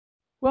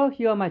Well,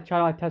 here on my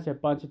channel, I test a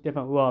bunch of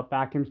different roll-up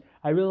vacuums.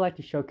 I really like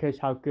to showcase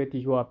how good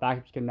these roll-up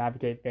vacuums can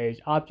navigate various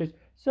objects.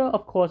 So,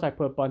 of course, I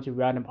put a bunch of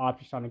random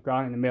objects on the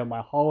ground in the middle of my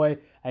hallway.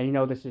 And you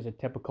know this is a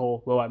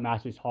typical roll-up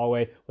master's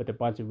hallway with a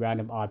bunch of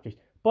random objects.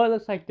 But it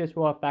looks like this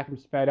roll-up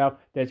vacuum's fed up,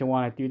 doesn't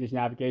want to do this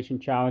navigation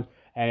challenge,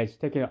 and it's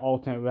taking an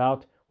alternate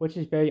route, which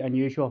is very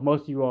unusual.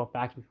 Most of the roll-up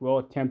vacuums will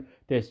attempt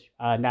this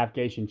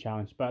navigation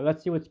challenge. But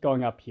let's see what's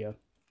going up here.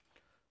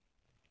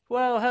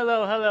 Well,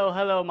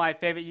 hello, my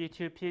favorite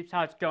YouTube peeps.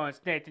 How's it going?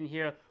 It's Nathan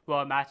here,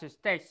 Royal Masters.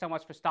 Thanks so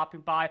much for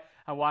stopping by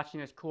and watching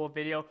this cool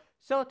video.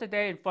 So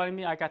today in front of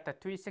me, I got the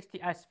 360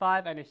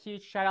 S5, and a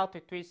huge shout out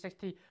to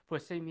 360 for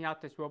sending me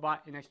out this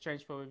robot in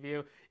exchange for a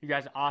review. You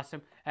guys are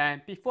awesome.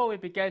 And before we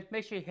begin,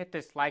 make sure you hit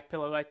this like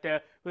pillow right there.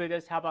 It really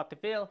does help out the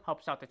video,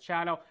 helps out the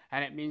channel,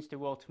 and it means the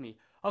world to me.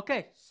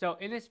 Okay, so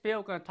in this video,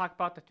 we're going to talk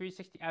about the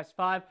 360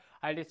 S5.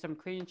 I did some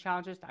cleaning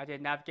challenges, I did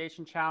a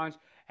navigation challenge,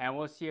 and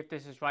we'll see if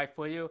this is right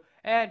for you.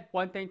 And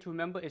one thing to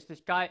remember is this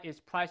guy is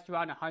priced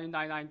around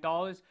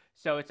 $199,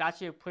 so it's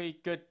actually a pretty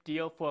good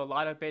deal for a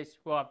LiDAR-based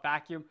roll-up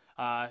vacuum.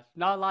 Not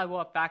a lot of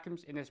roll-up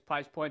vacuums in this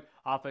price point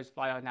offers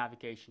LiDAR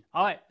navigation.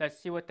 Alright, let's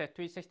see what the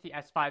 360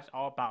 S5 is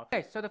all about.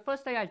 Okay, so the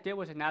first thing I did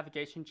was a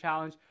navigation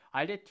challenge.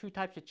 I did two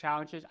types of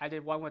challenges. I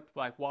did one with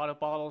like water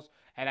bottles,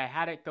 and I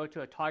had it go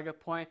to a target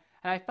point,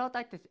 and I felt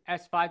like this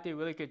S5 did a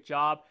really good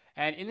job.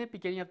 And in the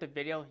beginning of the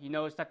video, you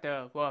noticed that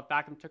the roll-up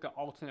vacuum took an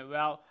alternate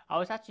route. I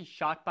was actually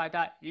shocked by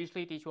that.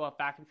 Usually these roll-up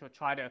vacuums will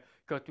try to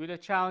go through the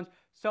challenge,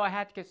 so I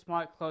had to get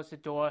smart, close the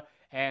door,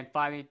 and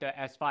finally the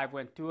S5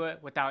 went through it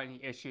without any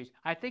issues.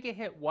 I think it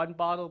hit one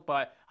bottle,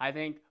 but I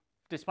think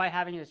despite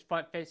having this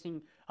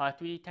front-facing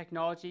 3D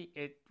technology,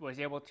 it was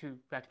able to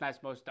recognize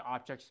most of the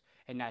objects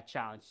in that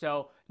challenge.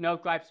 So no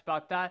gripes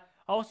about that.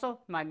 Also,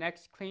 my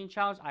next clean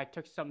challenge, I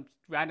took some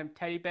random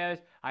teddy bears.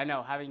 I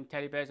know having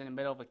teddy bears in the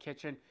middle of a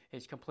kitchen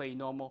is completely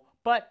normal,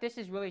 but this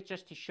is really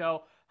just to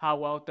show how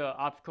well the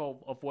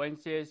optical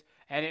avoidance is,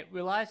 and it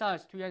relies on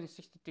its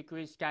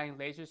 360-degree scanning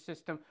laser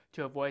system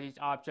to avoid these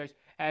objects.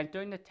 And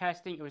during the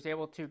testing, it was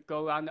able to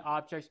go around the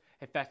objects,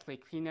 effectively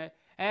clean it.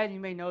 And you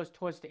may notice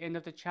towards the end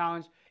of the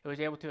challenge, it was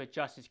able to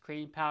adjust its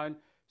cleaning pattern.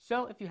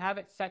 So if you have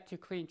it set to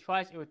clean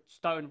twice, it would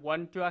start in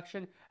one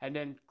direction and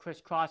then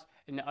crisscross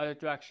in the other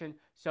direction.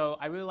 So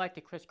I really like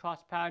the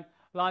crisscross pattern.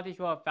 A lot of these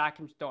roll-up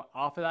vacuums don't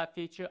offer that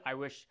feature. I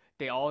wish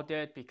they all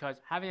did,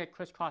 because having a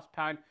crisscross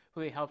pattern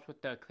really helps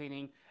with the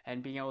cleaning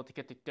and being able to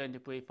get the dirt and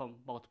debris from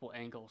multiple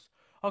angles.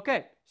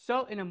 Okay,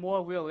 so in a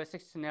more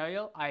realistic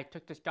scenario, I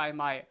took this guy in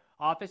my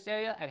office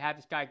area and had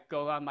this guy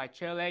go around my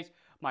chair legs,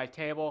 my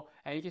table,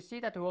 and you can see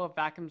that the roll-up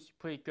vacuum is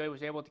pretty good. It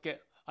was able to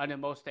get under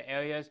most of the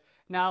areas.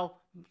 Now,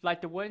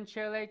 like the wooden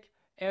chair leg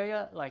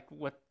area, like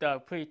with the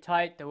pretty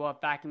tight, the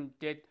roll-up vacuum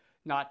did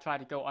not try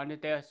to go under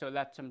there, so it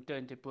left some dirt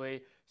and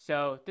debris.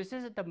 So this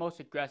isn't the most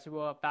aggressive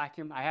roll-up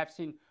vacuum. I have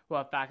seen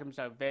roll-up vacuums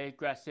that are very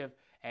aggressive,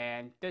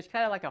 and there's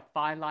kind of like a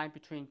fine line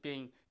between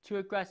being too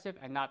aggressive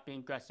and not being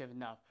aggressive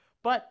enough.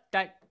 But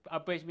that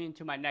brings me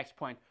into my next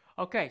point.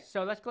 Okay,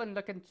 so let's go ahead and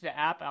look into the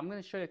app. I'm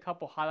going to show you a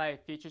couple highlighted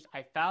features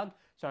I found.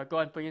 So I'll go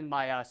ahead and bring in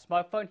my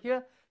smartphone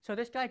here. So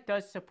this guy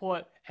does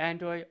support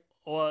Android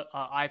or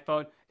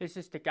iPhone. This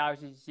is the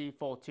Galaxy Z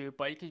Fold 2,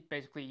 but you can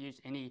basically use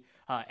any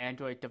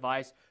Android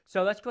device.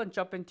 So let's go ahead and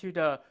jump into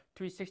the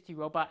 360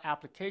 Robot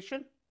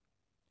application.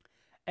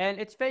 And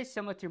it's very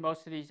similar to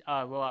most of these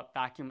roll-up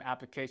vacuum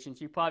applications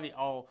you probably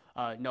all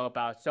know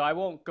about. So I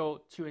won't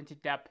go too into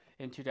depth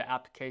into the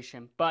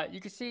application, but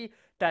you can see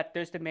that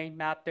there's the main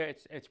map there.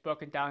 It's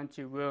broken down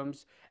into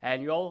rooms,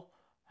 and you'll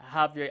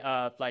have your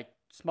like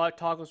smart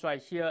toggles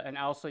right here, and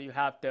also you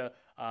have the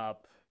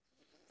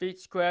feet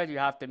squared, you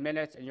have the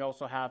minutes, and you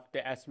also have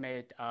the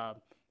estimated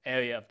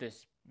area of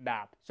this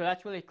map. So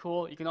that's really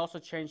cool. You can also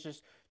change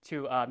this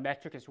to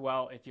metric as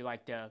well if you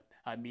like the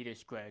meter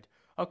squared.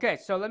 Okay,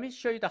 so let me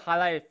show you the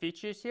highlighted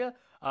features here.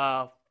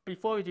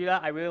 Before we do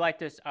that, I really like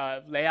this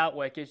layout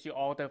where it gives you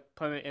all the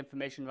permanent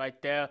information right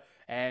there.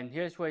 And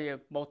here's where your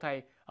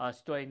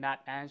multi-story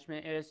map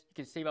management is. You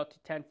can save up to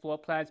 10 floor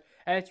plans.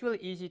 And it's really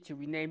easy to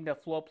rename the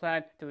floor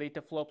plan, delete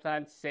the floor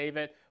plan, save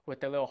it with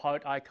the little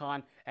heart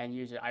icon, and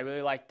use it. I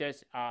really like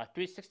this.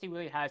 360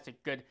 really has a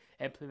good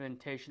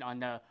implementation on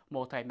the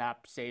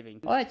multi-map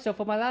saving. Alright, so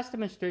for my last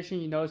demonstration,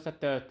 you notice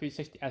that the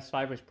 360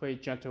 S5 was pretty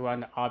gentle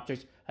around the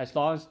objects as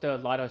long as the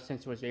LiDAR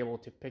sensor was able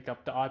to pick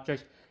up the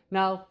objects.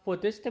 Now, for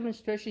this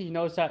demonstration, you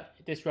notice that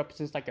this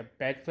represents like a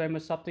bed frame or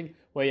something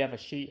where you have a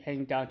sheet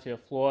hanging down to the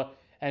floor,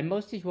 and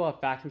most of these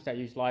roll-up vacuums that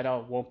use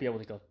LiDAR won't be able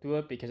to go through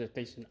it because it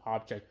thinks it's an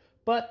object.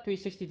 But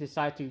 360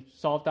 decided to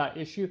solve that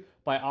issue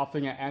by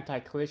offering an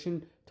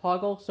anti-collision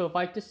toggle. So if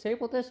I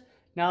disable this,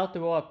 now the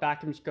roll-up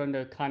vacuum is going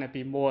to kind of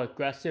be more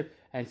aggressive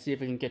and see if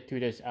we can get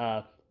through this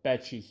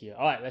bed sheet here.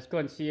 Alright, let's go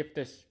and see if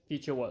this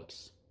feature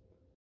works.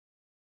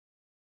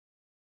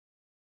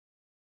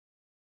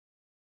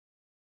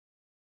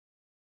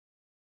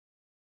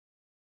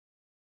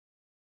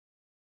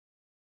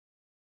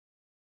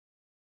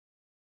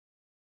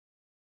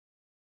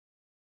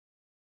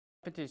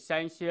 Into the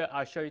settings here,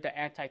 I'll show you the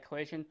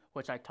anti-collision,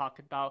 which I talked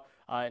about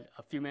a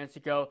few minutes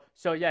ago.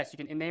 So yes, you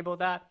can enable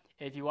that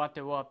if you want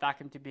the robot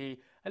vacuum to be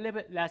a little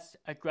bit less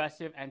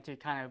aggressive and to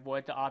kind of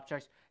avoid the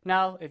objects.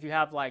 Now, if you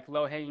have like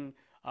low-hanging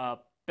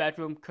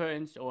bedroom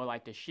curtains or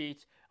like the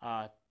sheets,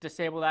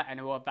 disable that and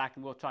the robot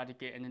vacuum will try to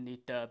get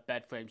underneath the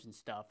bed frames and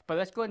stuff. But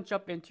let's go and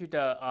jump into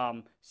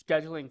the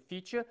scheduling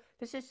feature.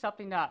 This is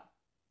something that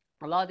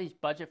a lot of these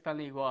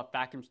budget-friendly robot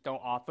vacuums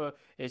don't offer,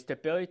 is the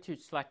ability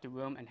to select the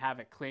room and have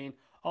it clean.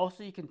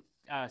 Also, you can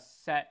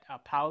set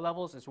power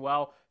levels as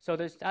well. So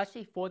there's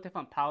actually 4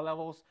 different power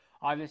levels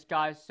on this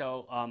guy,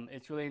 so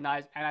it's really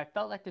nice. And I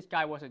felt like this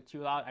guy wasn't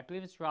too loud. I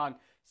believe it's around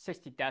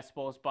 60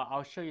 decibels, but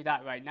I'll show you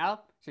that right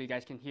now so you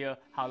guys can hear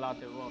how loud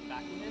the robot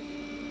vacuum is.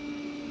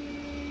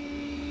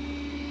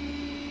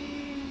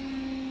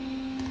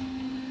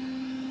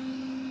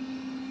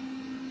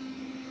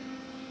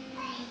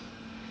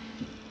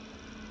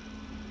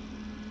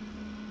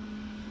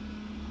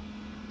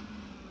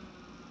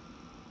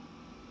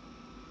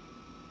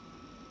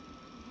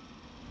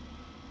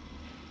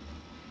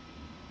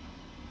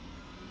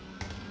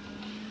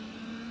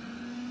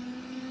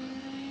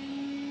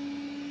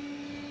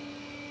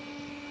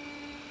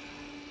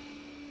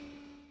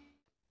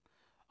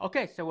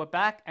 Okay, so we're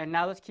back, and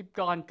now let's keep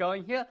going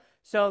here.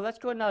 So let's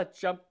go and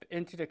jump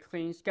into the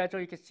clean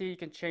schedule. You can see you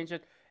can change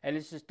it, and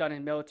this is done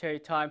in military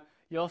time.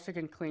 You also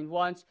can clean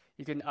once,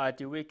 you can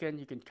do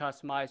weekend, you can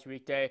customize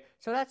weekday.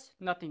 So that's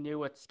nothing new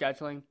with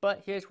scheduling,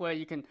 but here's where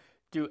you can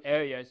do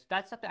areas.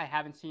 That's something I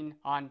haven't seen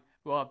on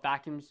robot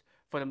vacuums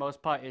for the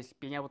most part, is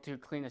being able to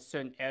clean a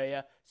certain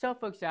area. So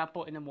for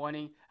example, in the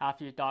morning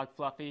after your dog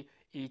Fluffy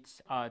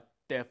eats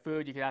their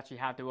food, you can actually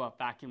have the robot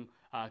vacuum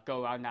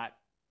go around that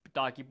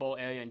doggy bowl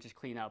area and just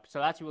clean up. So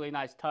that's a really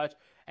nice touch.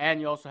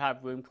 And you also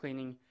have room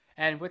cleaning.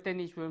 And within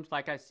these rooms,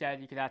 like I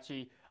said, you can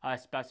actually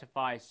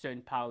specify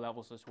certain power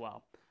levels as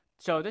well.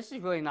 So this is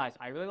really nice.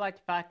 I really like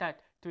the fact that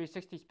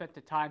 360 spent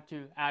the time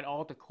to add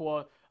all the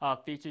core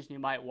features you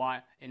might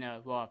want in a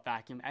robot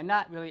vacuum and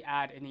not really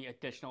add any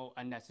additional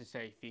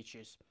unnecessary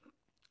features.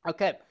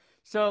 Okay,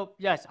 so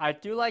yes, I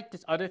do like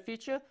this other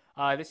feature.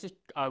 This is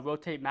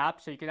rotate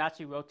map, so you can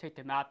actually rotate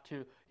the map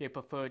to your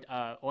preferred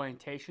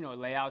orientation or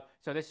layout.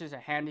 So this is a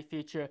handy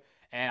feature,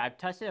 and I've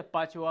tested a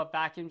bunch of robot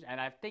vacuums, and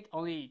I think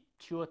only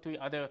 2 or 3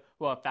 other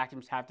robot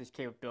vacuums have this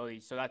capability.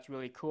 So that's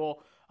really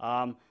cool.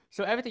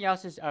 So everything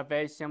else is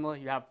very similar.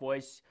 You have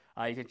voice,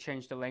 you can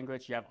change the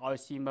language, you have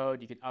RC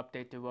mode, you can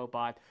update the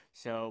robot.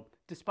 So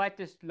despite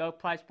this low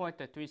price point,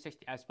 the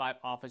 360 S5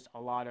 offers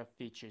a lot of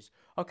features.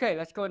 Okay,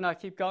 let's go and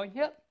keep going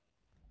here.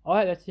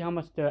 Alright, let's see how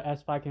much the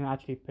S5 can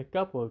actually pick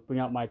up. We'll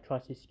bring out my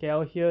trusty scale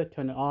here,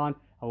 turn it on,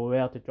 and we'll weigh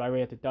out the dry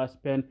weight of the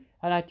dustbin.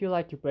 And I do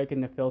like to break in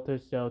the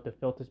filters, so the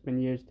filter's been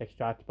used, the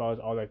extractor bars,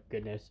 all that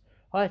goodness.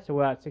 Alright, so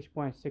we're at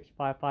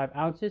 6.655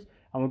 ounces,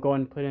 and we're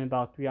going to put in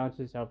about 3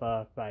 ounces of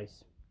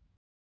rice.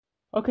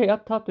 Okay,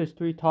 up top there's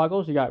 3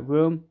 toggles. You got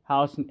room,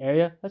 house, and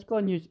area. Let's go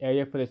and use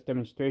area for this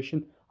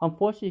demonstration.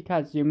 Unfortunately, you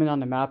can't zoom in on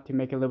the map to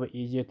make it a little bit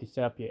easier to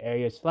set up your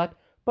area select,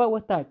 but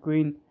with that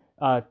green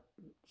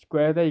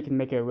square there, you can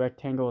make it a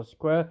rectangle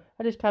square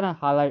and just kind of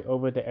highlight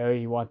over the area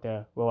you want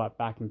the robot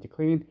vacuum to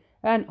clean.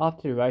 And off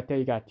to the right there,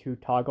 you got 2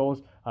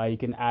 toggles. You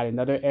can add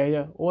another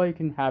area, or you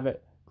can have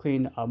it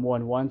clean more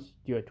than once,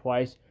 do it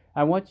twice.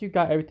 And once you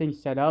got everything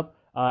set up,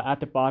 at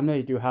the bottom there,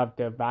 you do have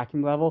the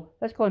vacuum level.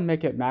 Let's go and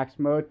make it max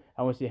mode,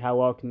 and we'll see how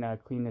well it can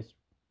clean this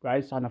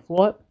rice on the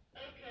floor.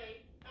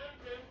 Okay, I'm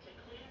going to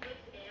clean this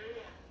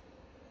area.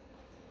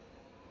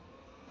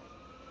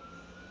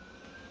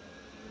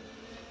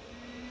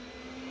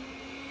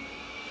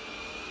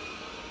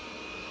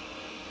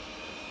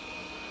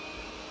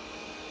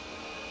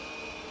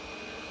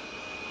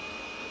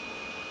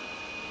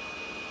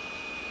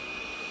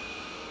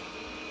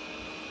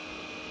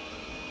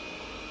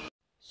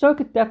 So it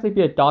could definitely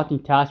be a daunting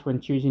task when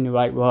choosing the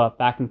right robot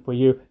vacuum for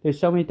you. There's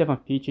so many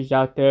different features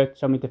out there,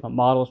 so many different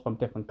models from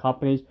different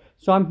companies.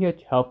 So I'm here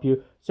to help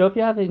you. So if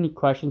you have any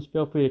questions,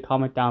 feel free to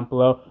comment down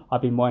below. I'll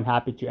be more than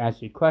happy to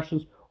answer your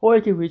questions. Or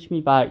you can reach me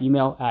via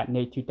email at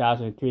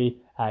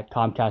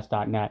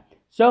nate2003@comcast.net.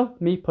 So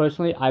me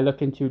personally, I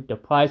look into the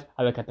price,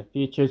 I look at the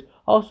features.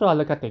 Also, I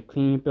look at the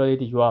cleaning ability of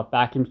these robot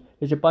vacuums.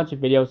 There's a bunch of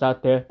videos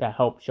out there that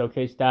help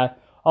showcase that.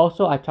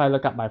 Also, I try to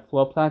look at my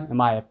floor plan. Am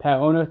I a pet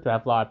owner? Do I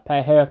have a lot of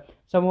pet hair?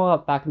 Some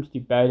robot vacuums do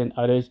better than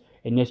others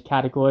in this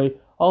category.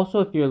 Also,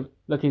 if you're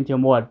looking into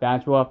more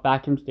advanced robot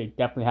vacuums, they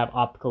definitely have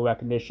optical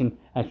recognition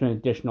and some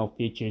additional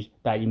features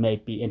that you may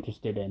be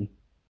interested in.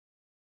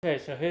 Okay,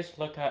 so here's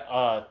a look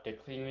at the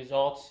clean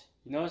results.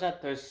 You notice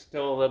that there's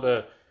still a little bit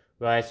of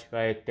rice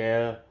right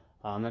there.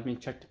 Let me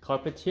check the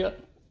carpets here.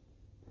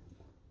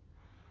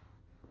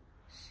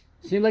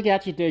 Seems like you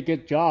actually did a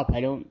good job. I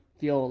don't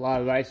feel a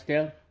lot of rice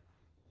there.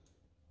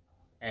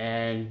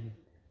 And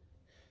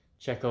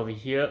check over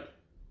here.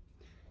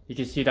 You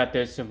can see that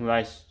there's some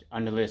rice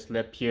under this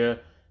lip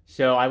here.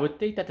 So I would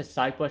think that the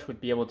side brush would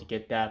be able to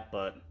get that,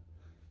 but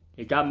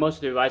it got most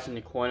of the rice in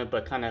the corner,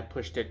 but kind of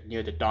pushed it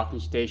near the docking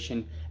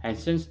station. And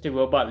since the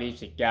robot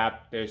leaves a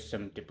gap, there's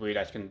some debris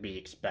that's going to be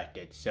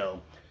expected.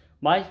 So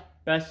my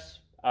best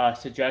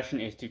suggestion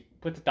is to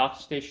put the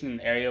docking station in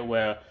an area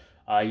where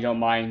you don't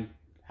mind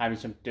having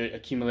some dirt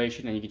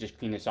accumulation, and you can just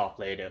clean this off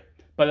later.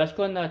 But let's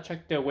go and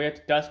check the weight of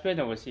the dustbin,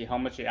 and we'll see how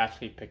much it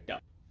actually picked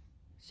up.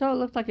 So it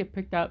looks like it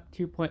picked up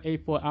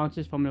 2.84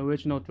 ounces from the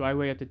original dry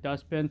weight of the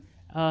dustbin.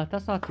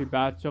 That's not too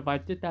bad. So if I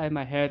did that in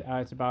my head,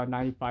 it's about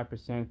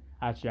 95%.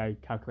 Actually, I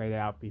calculated it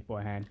out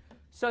beforehand.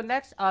 So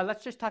next,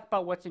 let's just talk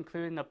about what's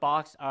included in the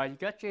box. You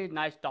got your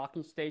nice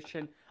docking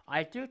station.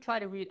 I do try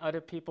to read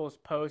other people's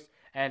posts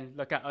and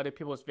look at other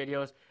people's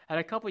videos. And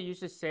a couple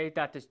users say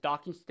that this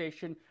docking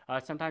station,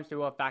 sometimes the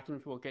robot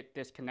vacuums will get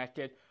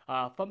disconnected.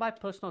 From my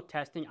personal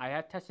testing, I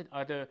have tested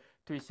other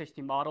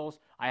 360 models.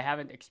 I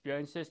haven't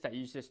experienced this that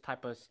use this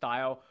type of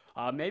style.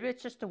 Maybe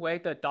it's just the way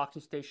the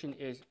docking station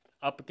is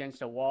up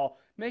against a wall.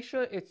 Make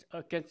sure it's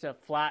against a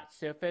flat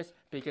surface,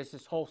 because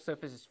this whole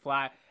surface is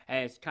flat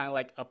and it's kind of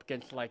like up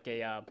against like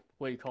a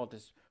what do you call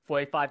this,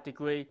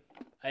 45-degree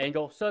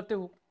angle. So if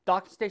the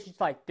docking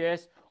station's like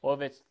this, or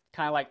if it's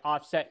kind of like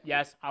offset,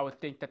 yes, I would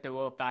think that the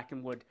robot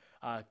vacuum would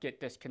get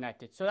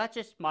disconnected. So that's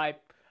just my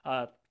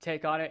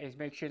take on it, is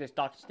make sure this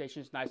docking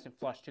station is nice and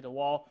flush to the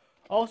wall.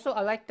 Also,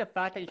 I like the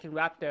fact that you can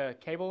wrap the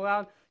cable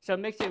around, so it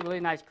makes it a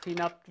really nice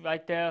cleanup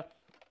right there.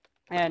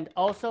 And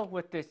also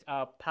with this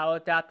power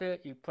adapter,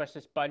 you press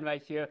this button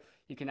right here,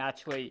 you can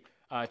actually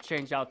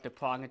change out the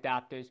prong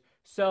adapters.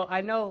 So I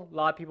know a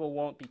lot of people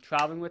won't be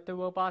traveling with the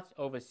robots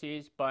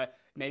overseas, but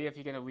maybe if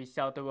you're going to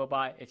resell the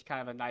robot, it's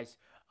kind of a nice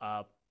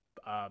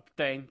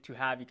thing to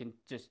have. You can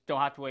just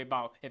don't have to worry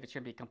about if it's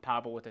going to be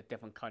compatible with a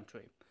different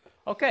country.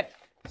 Okay,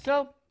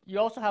 so you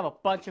also have a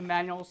bunch of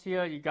manuals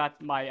here. You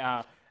got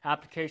my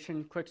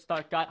application quick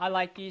start guide. I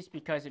like these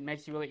because it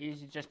makes it really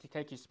easy just to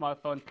take your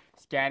smartphone,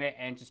 scan it,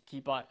 and just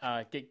keep on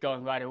get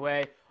going right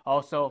away.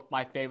 Also,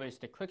 my favorite is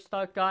the quick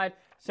start guide.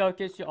 So it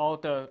gives you all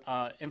the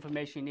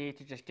information you need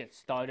to just get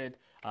started.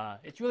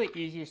 It's really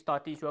easy to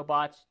start these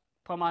robots.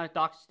 Put them on a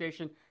docking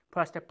station,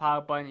 press the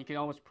power button. You can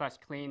almost press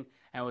clean,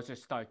 and it'll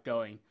just start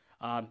going.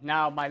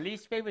 Now, my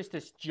least favorite is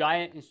this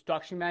giant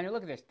instruction manual.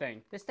 Look at this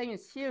thing. This thing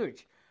is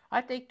huge. I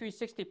think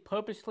 360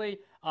 purposely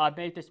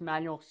made this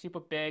manual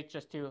super big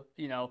just to,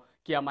 you know,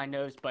 get on my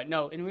nerves. But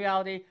no, in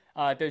reality,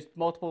 there's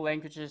multiple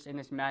languages in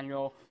this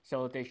manual,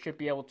 so they should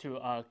be able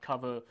to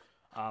cover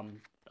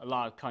a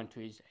lot of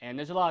countries. And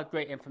there's a lot of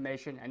great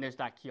information, and there's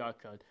that QR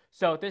code.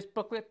 So this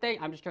booklet thing,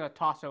 I'm just going to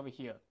toss over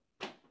here.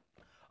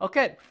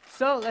 Okay,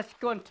 so let's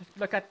go and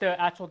look at the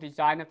actual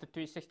design of the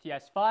 360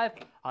 S5.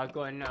 I'll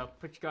go and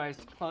put you guys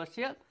close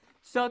here.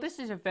 So this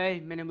is a very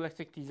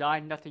minimalistic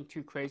design, nothing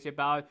too crazy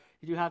about it.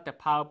 You do have the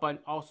power button,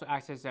 also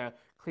acts as a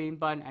clean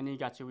button, and then you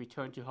got your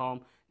return to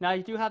home. Now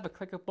you do have the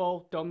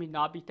clickable domey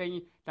knobby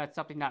thingy. That's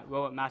something that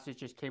Robot Masters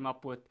just came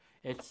up with.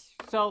 It's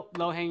so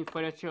low-hanging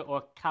furniture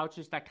or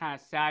couches that kind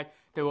of sag,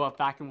 the robot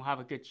vacuum will have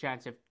a good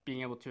chance of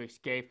being able to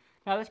escape.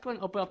 Now let's go and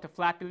open up the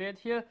flappy lid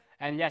here,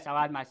 and yes, I'll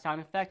add my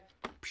sound effect.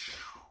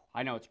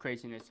 I know, it's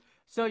craziness.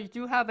 So you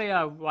do have a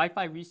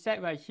Wi-Fi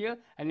reset right here,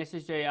 and this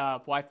is a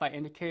Wi-Fi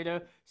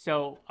indicator.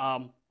 So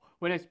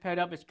when it's paired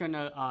up, it's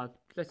gonna,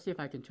 let's see if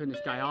I can turn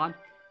this guy on,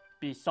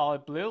 be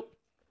solid blue.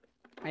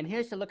 And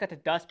here's a look at the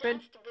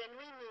dustbin.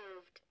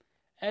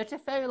 It's a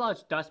very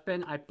large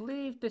dustbin. I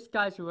believe this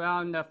guy's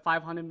around the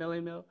 500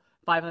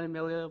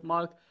 milliliter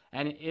mark,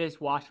 and it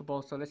is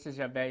washable. So this is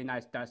a very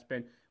nice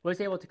dustbin. Was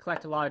able to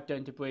collect a lot of dirt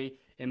and debris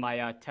in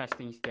my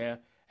testings there.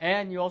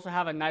 And you also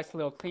have a nice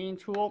little cleaning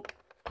tool.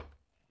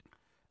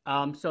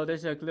 So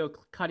there's a little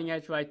cutting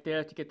edge right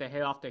there to get the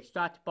hair off the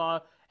extractor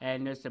bar,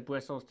 and there's the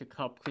bristles to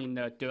help clean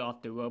the dirt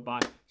off the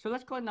robot. So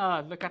let's go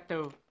and look at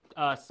the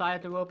side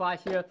of the robot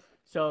here.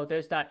 So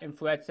there's that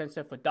infrared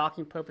sensor for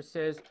docking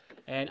purposes,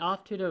 and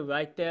off to the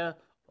right there,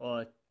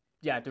 or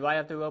yeah, the right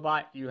of the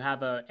robot, you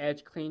have a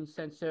edge clean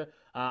sensor.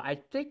 I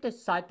think the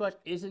side brush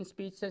isn't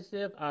speed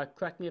sensitive.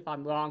 Correct me if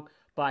I'm wrong,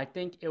 but I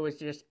think it was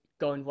just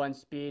going one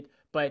speed.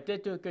 But it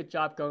did do a good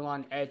job going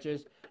on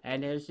edges,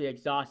 and there's the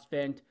exhaust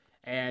vent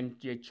and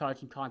your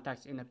charging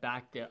contacts in the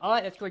back there.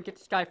 Alright, let's go and get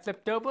this guy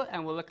flipped over,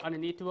 and we'll look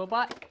underneath the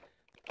robot.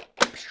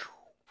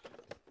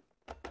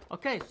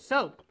 Okay,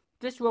 so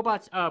this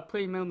robot's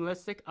pretty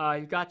minimalistic.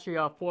 You got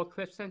your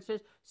forklift sensors,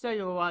 so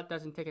your robot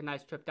doesn't take a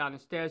nice trip down the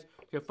stairs.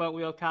 Your front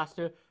wheel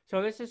caster.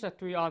 So this is a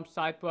 3-arm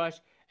side brush,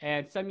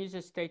 and some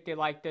users state they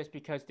like this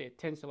because it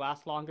tends to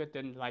last longer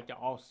than like the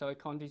all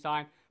silicone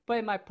design. But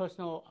in my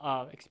personal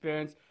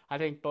experience, I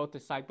think both the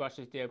side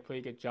brushes did a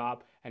pretty good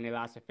job, and they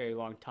last a very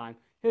long time.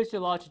 Here's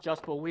your large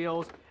adjustable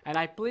wheels, and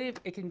I believe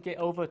it can get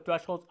over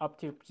thresholds up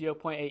to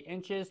 0.8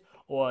 inches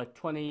or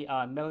 20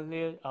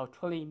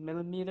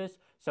 millimeters.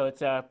 So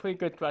it's a pretty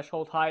good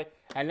threshold height.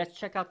 And let's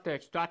check out the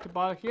extractor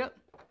bar here.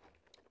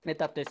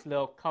 Lift up this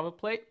little cover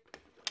plate.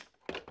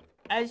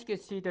 As you can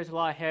see, there's a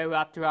lot of hair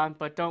wrapped around,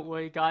 but don't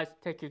worry guys,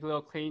 take your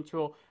little cleaning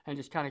tool and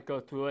just kind of go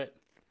through it.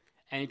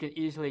 And you can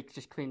easily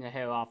just clean the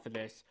hair off of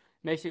this.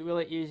 Makes it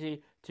really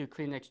easy to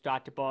clean the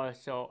extractor bar,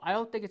 so I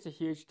don't think it's a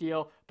huge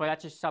deal, but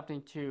that's just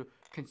something to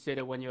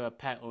consider when you're a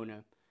pet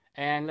owner.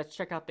 And let's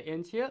check out the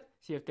ends here,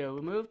 see if they're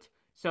removed.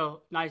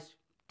 So nice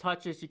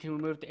touches, you can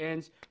remove the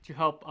ends to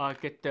help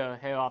get the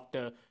hair off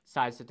the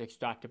sides of the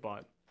extractor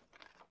bar.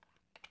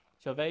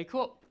 So very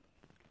cool.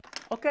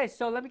 Okay,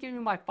 so let me give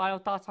you my final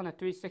thoughts on the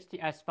 360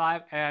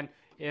 S5 and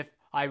if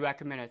I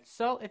recommend it.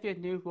 So if you're a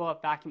new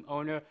robot vacuum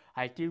owner,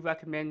 I do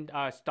recommend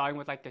starting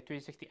with like the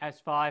 360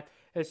 S5.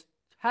 It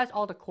has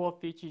all the core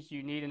features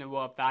you need in a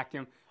robot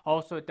vacuum.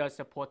 Also, it does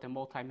support the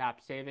multi-map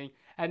saving,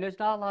 and there's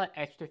not a lot of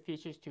extra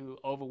features to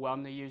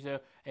overwhelm the user.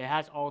 It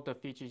has all the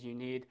features you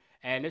need,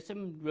 and there's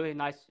some really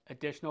nice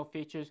additional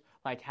features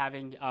like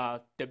having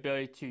the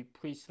ability to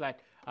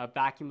pre-select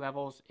vacuum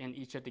levels in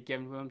each of the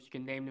given rooms. You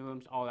can name the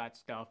rooms, all that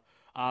stuff.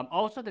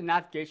 Also, the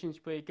navigation is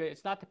pretty good.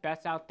 It's not the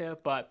best out there,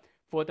 but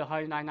for the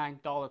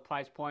 $199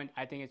 price point,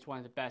 I think it's one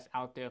of the best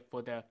out there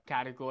for the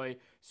category.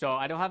 So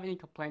I don't have any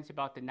complaints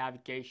about the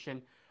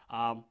navigation.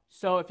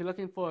 So if you're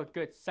looking for a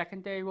good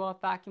secondary robot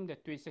vacuum, the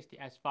 360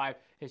 S5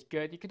 is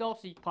good. You could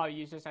also probably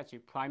use this as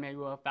your primary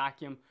robot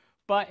vacuum.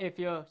 But if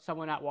you're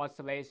someone that wants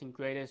the latest and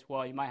greatest,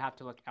 well, you might have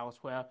to look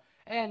elsewhere.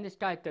 And this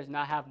guy does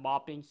not have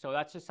mopping, so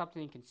that's just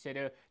something to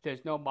consider.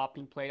 There's no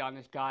mopping plate on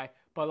this guy,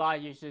 but a lot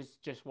of users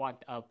just want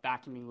a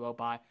vacuuming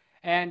robot.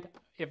 And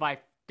if I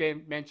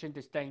didn't mention,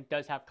 this thing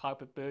does have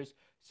carpet boost.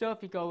 So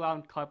if you go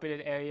around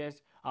carpeted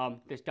areas,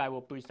 this guy will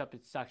boost up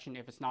its suction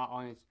if it's not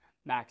on its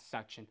max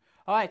suction.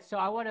 Alright, so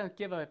I want to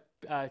give a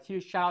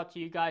huge shout out to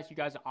you guys. You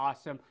guys are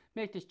awesome.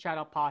 Make this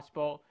channel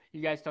possible.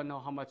 You guys don't know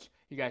how much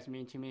you guys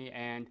mean to me.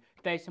 And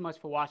thanks so much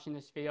for watching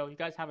this video. You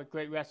guys have a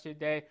great rest of the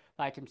day.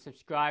 Like and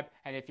subscribe.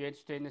 And if you're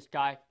interested in this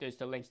guy, there's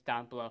the links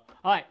down below.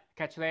 Alright,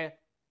 catch you later.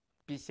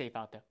 Be safe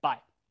out there.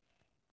 Bye.